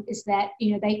is that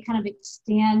they kind of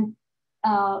extend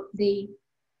the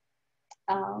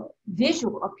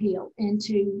visual appeal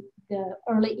into the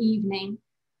early evening,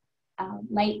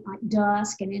 late like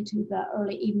dusk, and into the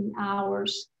early evening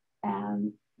hours.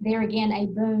 They're again a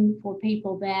boon for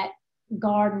people that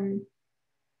garden,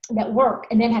 that work,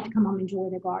 and then have to come home and enjoy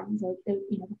their garden. So the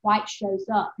white shows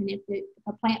up, and if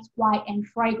a plant's white and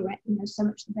fragrant, so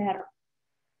much the better.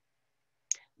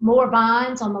 More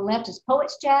vines on the left is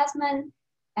Poet's Jasmine.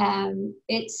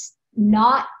 It's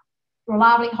not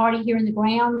reliably hardy here in the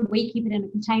ground. We keep it in a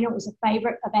container. It was a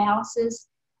favorite of Alice's,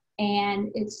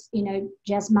 and it's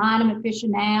Jasminum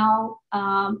officinale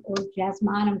or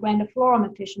Jasminum grandiflorum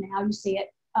officinale. You see it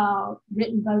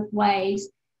written both ways,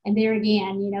 and there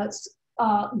again, it's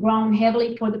grown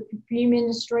heavily for the perfume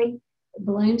industry. It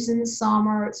blooms in the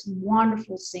summer. It's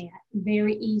wonderful scent,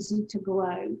 very easy to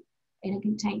grow in a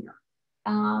container.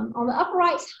 On the upper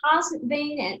right is hyacinth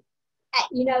bean, and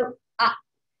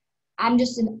I'm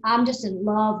just in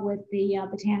love with the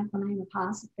botanical name of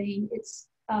hyacinth bean. It's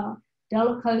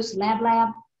Dolichos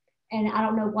lab, and I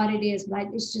don't know what it is,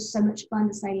 but it's just so much fun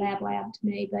to say lab to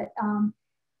me. But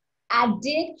I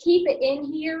did keep it in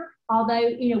here,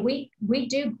 although we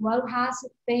do grow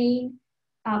hyacinth bean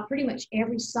pretty much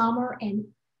every summer, and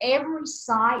every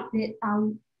site that I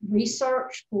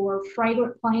research for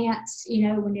fragrant plants,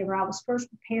 whenever I was first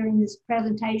preparing this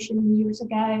presentation years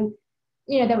ago,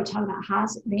 they were talking about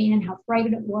hyacinth bean and how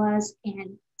fragrant it was,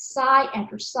 and site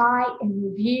after site and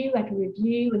review after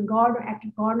review, and gardener after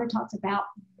gardener talks about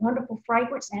wonderful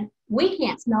fragrance, and we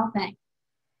can't smell things.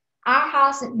 Our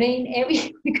hyacinth bean,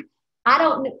 I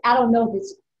don't know if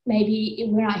it's maybe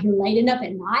we're not here late enough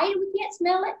at night and we can't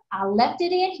smell it. I left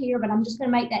it in here, but I'm just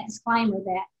going to make that disclaimer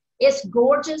that it's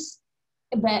gorgeous,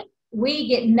 but we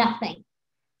get nothing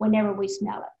whenever we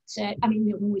smell it. So,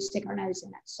 when we stick our nose in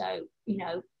it. So,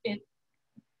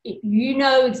 if you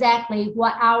know exactly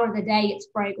what hour of the day it's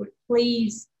fragrant,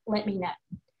 please let me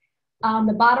know.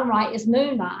 The bottom right is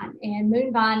moonvine, and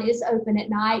moonvine is open at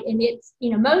night, and it's,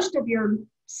 most of your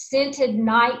scented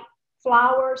night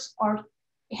flowers are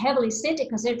heavily scented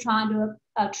because they're trying to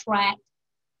attract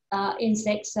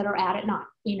insects that are out at night.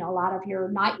 A lot of your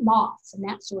night moths and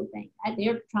that sort of thing.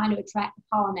 They're trying to attract the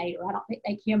pollinator. I don't think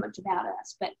they care much about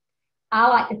us, but I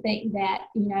like to think that,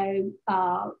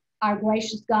 our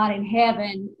gracious God in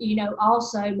heaven,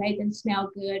 also made them smell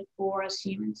good for us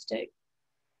humans too.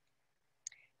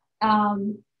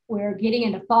 We're getting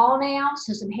into fall now,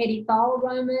 so some heady fall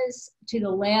aromas. To the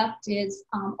left is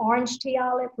orange tea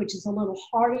olive, which is a little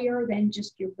hardier than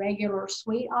just your regular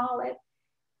sweet olive.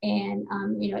 And,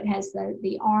 it has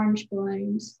the orange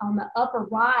blooms. On the upper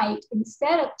right,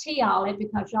 instead of tea olive,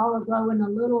 because y'all are growing a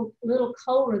little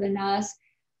colder than us,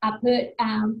 I put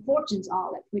Fortune's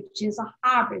olive, which is a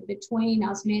hybrid between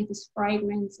Osmanthus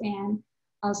fragrans and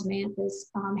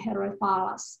Osmanthus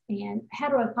heterophyllus. And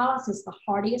heterophyllus is the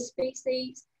hardiest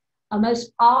species.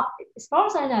 As far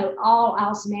as I know, all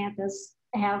Osmanthus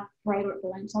have fragrant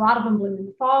blooms. A lot of them bloom in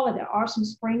the fall, and there are some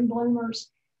spring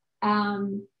bloomers.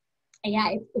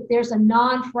 If there's a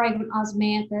non-fragrant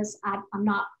Osmanthus, I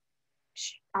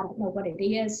don't know what it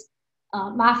is.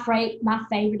 My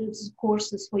favorite is, of course,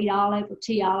 the sweet olive or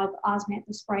tea olive,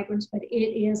 Osmanthus fragrans, but it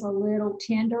is a little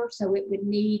tender, so it would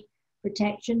need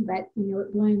protection. But,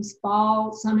 it blooms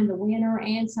fall, some in the winter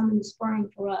and some in the spring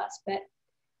for us. But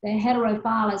the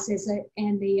heterophyllus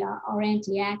and the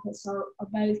Aurantiacus are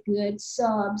both good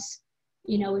subs,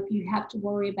 if you have to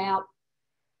worry about,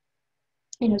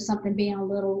 something being a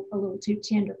little too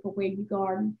tender for where you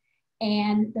garden.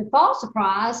 And the fall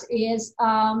surprise is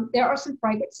there are some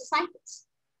fragrant succinthus.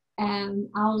 And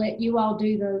I'll let you all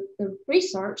do the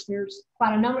research. There's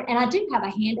quite a number. And I do have a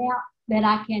handout that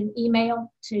I can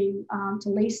email to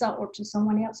Lisa or to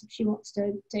someone else if she wants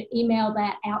to email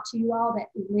that out to you all, that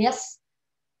lists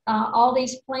all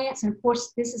these plants. And of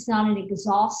course, this is not an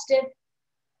exhaustive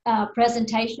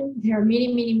presentation. There are many,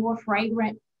 many more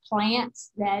fragrant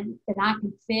plants that I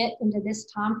can fit into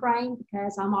this time frame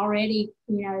because I'm already,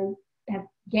 have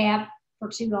gabbed for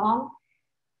too long.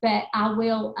 But I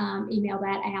will email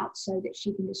that out so that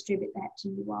she can distribute that to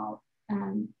you all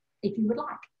if you would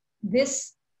like.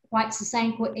 This white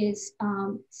sasanqua is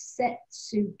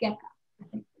Setsugeka. I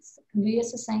think it's Camellia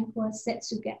sasanqua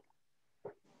Setsugeka.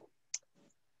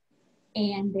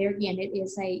 And there again, it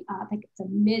is I think it's a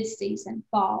mid-season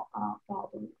fall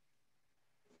bloom.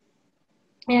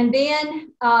 And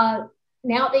then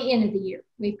now at the end of the year,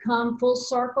 we've come full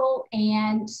circle.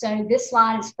 And so this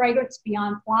slide is fragrance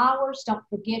beyond flowers. Don't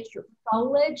forget your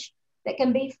foliage that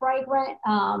can be fragrant.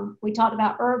 We talked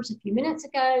about herbs a few minutes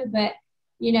ago, but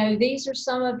you know, these are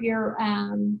some of your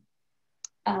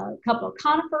couple of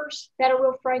conifers that are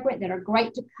real fragrant, that are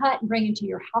great to cut and bring into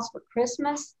your house for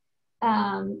Christmas.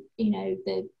 You know,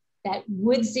 that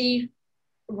woodsy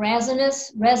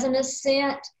resinous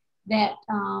scent that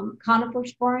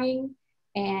conifers bring,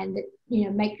 and you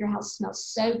know, make your house smell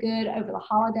so good over the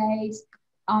holidays.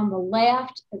 On the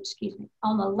left,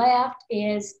 on the left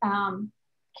is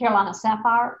Carolina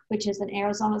Sapphire, which is an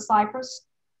Arizona cypress.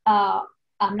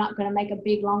 I'm not going to make a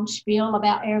big long spiel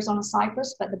about Arizona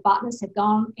cypress, but the botanists have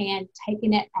gone and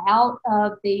taken it out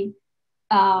of the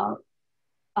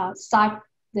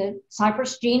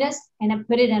cypress genus and have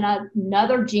put it in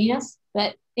another genus.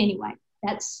 But anyway,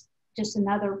 that's just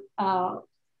another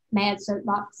mad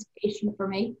soapbox issue for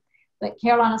me. But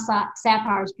Carolina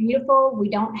Sapphire is beautiful. We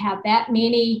don't have that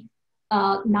many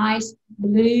nice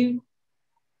blue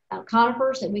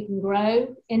conifers that we can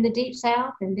grow in the Deep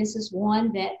South, and this is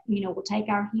one that, you know, will take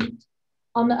our heat.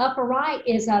 On the upper right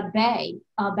is a bay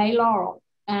laurel,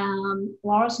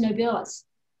 Laurus nobilis,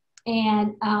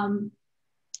 and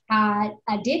I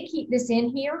did keep this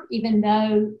in here, even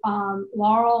though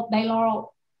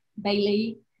bay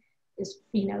leaf is,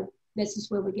 you know, this is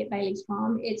where we get bay leaves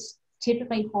from. It's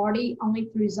typically hardy only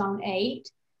through zone 8,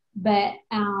 but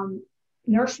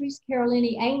Nurseries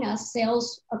Caroliniana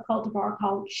sells a cultivar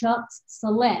called Chuck's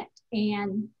Select,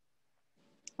 and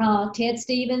Ted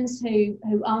Stevens, who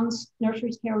owns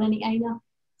Nurseries Caroliniana,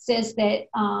 says that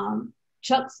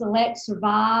Chuck's Select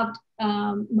survived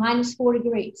minus 4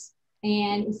 degrees,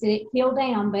 and he said it killed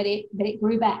down, but it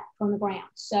grew back from the ground.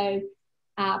 So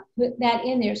I put that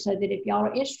in there so that if y'all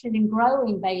are interested in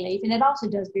growing bay leaf, and it also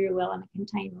does very well in a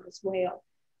container as well.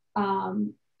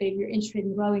 If you're interested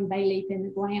in growing bay leaf in the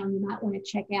ground, you might want to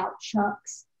check out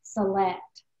Chuck's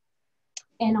Select.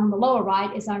 And on the lower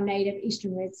right is our native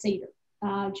eastern red cedar,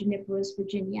 Juniperus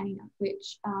virginiana,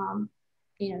 which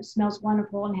you know, smells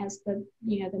wonderful and has the,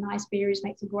 you know, the nice berries,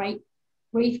 makes a great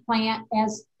wreath plant,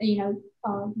 as you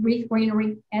know, wreath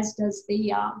greenery, as does the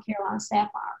Carolina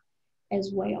Sapphire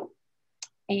as well.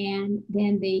 And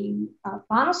then the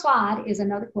final slide is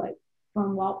another quote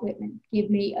from Walt Whitman. Give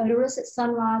me odorous at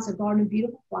sunrise, a garden of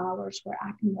beautiful flowers where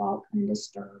I can walk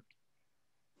undisturbed.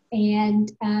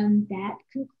 And that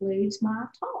concludes my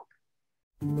talk.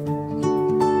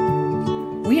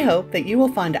 We hope that you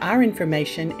will find our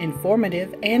information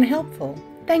informative and helpful.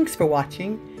 Thanks for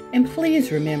watching, and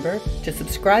please remember to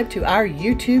subscribe to our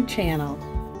YouTube channel.